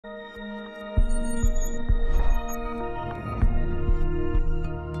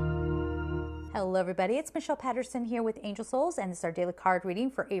Hello everybody, it's Michelle Patterson here with Angel Souls, and this is our daily card reading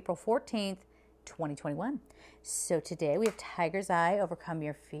for April 14th, 2021. So today we have Tiger's Eye, Overcome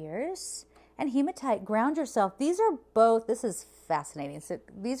Your Fears, and Hematite, Ground Yourself. These are both, this is fascinating. So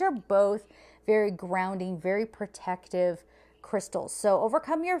these are both very grounding, very protective crystals. So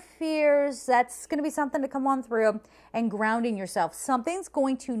overcome your fears, that's going to be something to come on through, and grounding yourself. Something's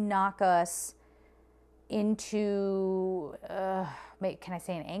going to knock us into, can I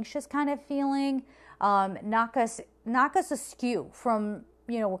say an anxious kind of feeling? Knock us askew from,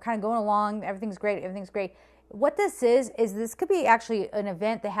 we're kind of going along, everything's great. What this is this could be actually an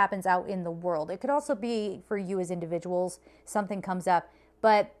event that happens out in the world. It could also be for you as individuals, something comes up,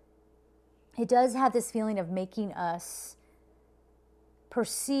 but it does have this feeling of making us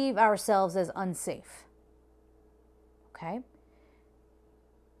perceive ourselves as unsafe. Okay?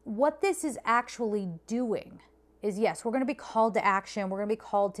 What this is actually doing is, yes, we're going to be called to action. We're going to be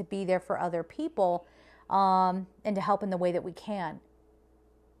called to be there for other people and to help in the way that we can.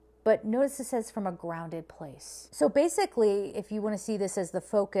 But notice it says from a grounded place. So basically, if you want to see this as the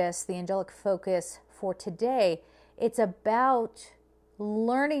focus, the angelic focus for today, it's about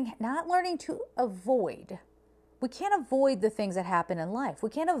not learning to avoid. We can't avoid the things that happen in life.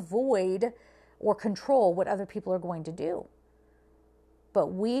 We can't avoid or control what other people are going to do. But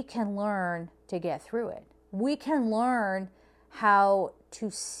we can learn to get through it. We can learn how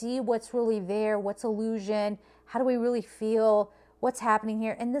to see what's really there, what's illusion, how do we really feel, what's happening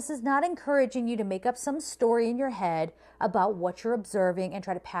here. And this is not encouraging you to make up some story in your head about what you're observing and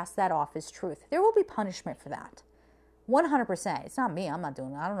try to pass that off as truth. There will be punishment for that. 100%. It's not me. I'm not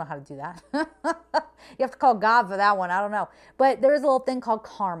doing that. I don't know how to do that. You have to call God for that one. I don't know. But there's a little thing called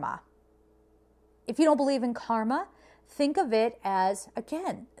karma. If you don't believe in karma, think of it as,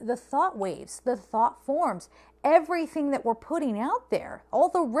 again, the thought waves, the thought forms, everything that we're putting out there, all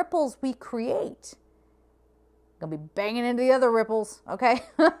the ripples we create. Gonna be banging into the other ripples, okay?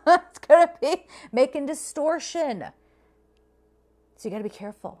 It's gonna be making distortion. So you gotta be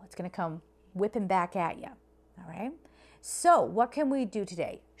careful. It's gonna come whipping back at you, all right? So what can we do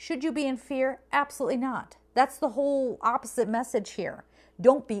today? Should you be in fear? Absolutely not. That's the whole opposite message here.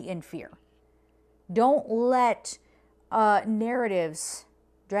 Don't be in fear. Don't let narratives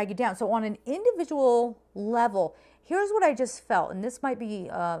drag you down. So on an individual level, here's what I just felt, and this might be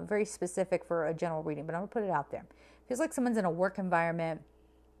very specific for a general reading, but I'm gonna put it out there. It feels like someone's in a work environment,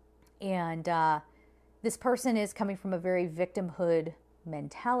 and this person is coming from a very victimhood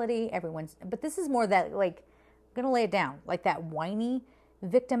mentality. But this is more that, like, I'm gonna lay it down, like that whiny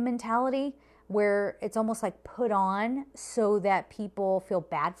victim mentality, where it's almost like put on so that people feel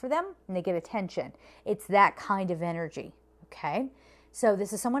bad for them and they get attention. It's that kind of energy, okay? So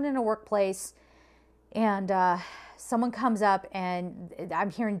this is someone in a workplace, and someone comes up, and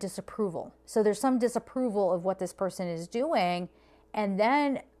I'm hearing disapproval. So there's some disapproval of what this person is doing, and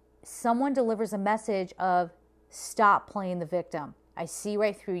then someone delivers a message of, stop playing the victim. I see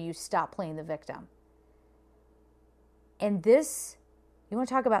right through you, stop playing the victim. And this, you want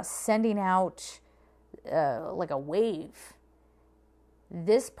to talk about sending out like a wave.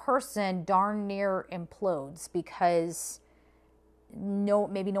 This person darn near implodes because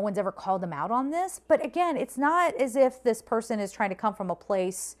maybe no one's ever called them out on this. But again, it's not as if this person is trying to come from a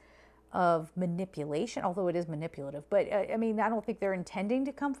place of manipulation, although it is manipulative. But I mean, I don't think they're intending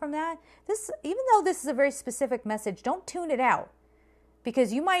to come from that. Even though this is a very specific message, don't tune it out,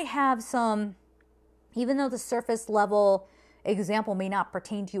 because you might have some, even though the surface level example may not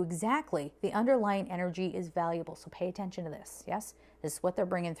pertain to you exactly, the underlying energy is valuable. So pay attention to this. Yes, this is what they're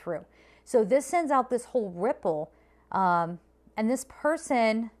bringing through. So this sends out this whole ripple, and this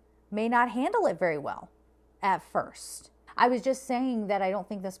person may not handle it very well at first. I was just saying that I don't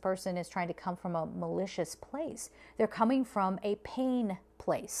think this person is trying to come from a malicious place. They're coming from a pain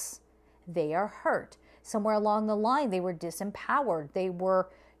place. They are hurt. Somewhere along the line, they were disempowered. They were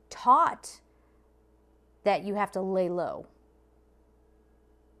taught that you have to lay low.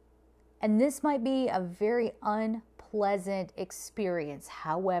 And this might be a very unpleasant experience.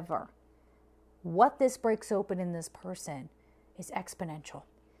 However, what this breaks open in this person is exponential.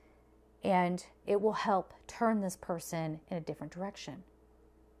 And it will help turn this person in a different direction.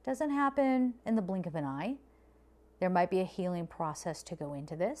 Doesn't happen in the blink of an eye. There might be a healing process to go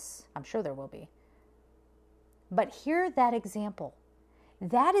into this. I'm sure there will be. But hear that example.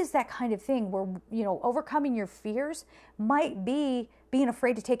 That is that kind of thing where, overcoming your fears might be being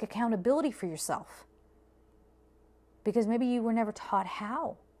afraid to take accountability for yourself, because maybe you were never taught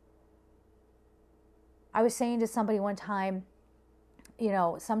how. I was saying to somebody one time,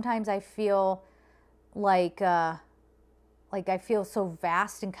 sometimes I feel like like I feel so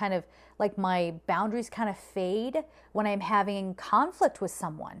vast and kind of like my boundaries kind of fade when I'm having conflict with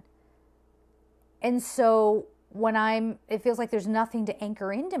someone. And so when it feels like there's nothing to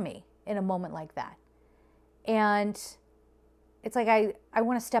anchor into me in a moment like that. And it's like I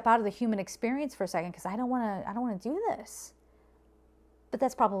want to step out of the human experience for a second because I don't want to do this. But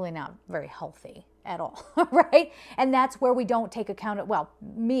that's probably not very healthy at all, right? And that's where we don't take account. Well,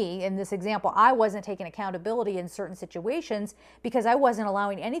 me in this example, I wasn't taking accountability in certain situations because I wasn't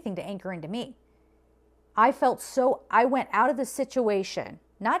allowing anything to anchor into me. I went out of the situation,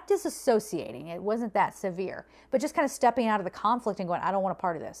 not disassociating, it wasn't that severe, but just kind of stepping out of the conflict and going, I don't want a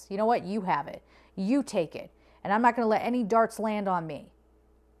part of this. You know what? You have it. You take it. And I'm not going to let any darts land on me.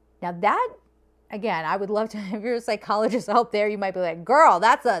 Now that, again, I would love to, if you're a psychologist out there, you might be like, girl,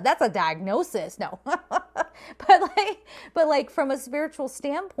 that's a diagnosis. No. but like from a spiritual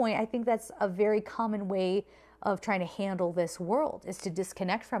standpoint, I think that's a very common way of trying to handle this world, is to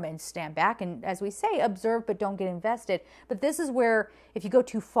disconnect from it and stand back and, as we say, observe but don't get invested. But this is where, if you go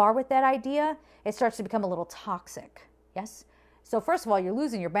too far with that idea, it starts to become a little toxic. Yes? So first of all, you're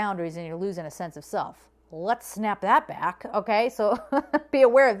losing your boundaries and you're losing a sense of self. Let's snap that back, okay? So be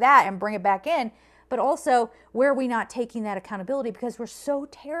aware of that and bring it back in. But also, where are we not taking that accountability? Because we're so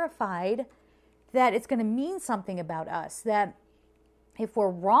terrified that it's going to mean something about us, that if we're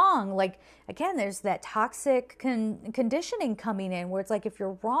wrong, like, again, there's that toxic conditioning coming in where it's like, if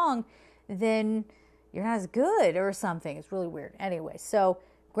you're wrong, then you're not as good or something. It's really weird. Anyway, so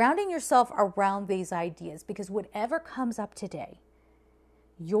grounding yourself around these ideas, because whatever comes up today,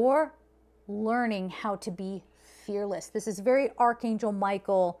 you're learning how to be fearless. This is very Archangel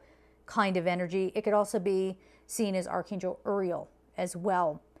Michael kind of energy. It could also be seen as Archangel Uriel as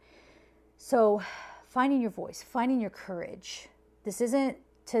well. So finding your voice, finding your courage. This isn't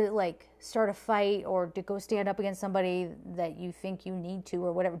to like start a fight or to go stand up against somebody that you think you need to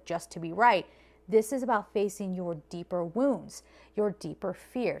or whatever just to be right. This is about facing your deeper wounds, your deeper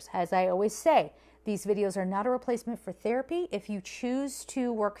fears. As I always say, these videos are not a replacement for therapy. If you choose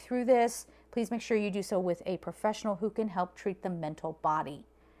to work through this, please make sure you do so with a professional who can help treat the mental body.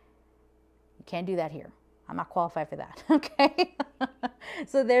 You can't do that here. I'm not qualified for that, okay?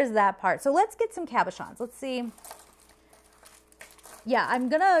 So there's that part. So let's get some cabochons. Let's see. Yeah, I'm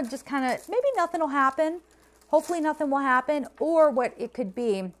going to just kind of, maybe nothing will happen. Hopefully nothing will happen. Or what it could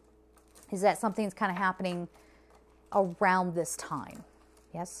be is that something's kind of happening around this time.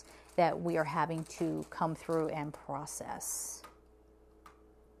 Yes, that we are having to come through and process.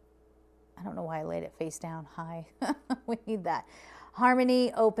 I don't know why I laid it face down high. We need that.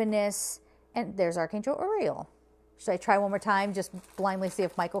 Harmony, openness, and there's Archangel Uriel. Should I try one more time? Just blindly see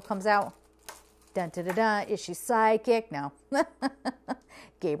if Michael comes out. Dun, dun, dun, dun. Is she psychic? No.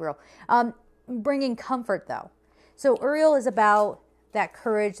 Gabriel. Bringing comfort, though. So Uriel is about that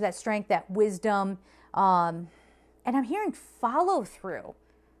courage, that strength, that wisdom. And I'm hearing follow through.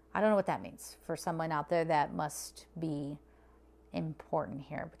 I don't know what that means. For someone out there, that must be important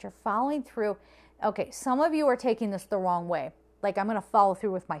here. But you're following through. Okay, some of you are taking this the wrong way. Like, I'm going to follow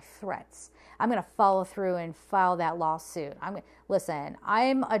through with my threats. I'm going to follow through and file that lawsuit. Listen,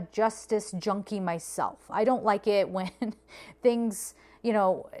 I'm a justice junkie myself. I don't like it when things,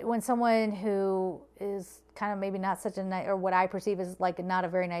 when someone who is kind of maybe not such a nice, or what I perceive as like not a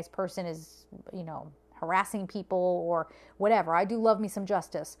very nice person is, harassing people or whatever. I do love me some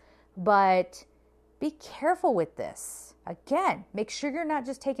justice, but be careful with this. Again, make sure you're not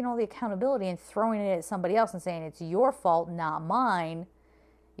just taking all the accountability and throwing it at somebody else and saying it's your fault, not mine.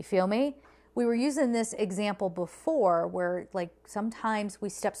 You feel me? We were using this example before where like sometimes we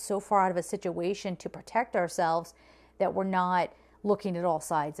step so far out of a situation to protect ourselves that we're not looking at all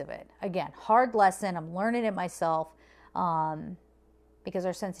sides of it. Again, hard lesson. I'm learning it myself because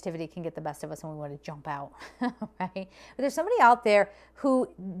our sensitivity can get the best of us and we want to jump out, right? But there's somebody out there who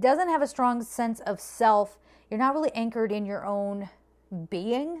doesn't have a strong sense of self. You're not really anchored in your own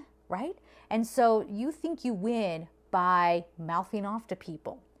being, right? And so you think you win by mouthing off to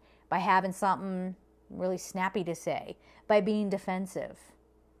people, by having something really snappy to say, by being defensive.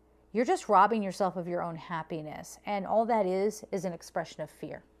 You're just robbing yourself of your own happiness. And all that is an expression of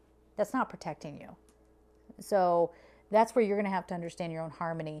fear. That's not protecting you. So that's where you're going to have to understand your own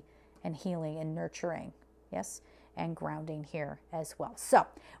harmony and healing and nurturing. Yes? And grounding here as well. So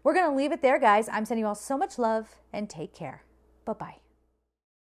we're going to leave it there, guys. I'm sending you all so much love and take care. Bye-bye.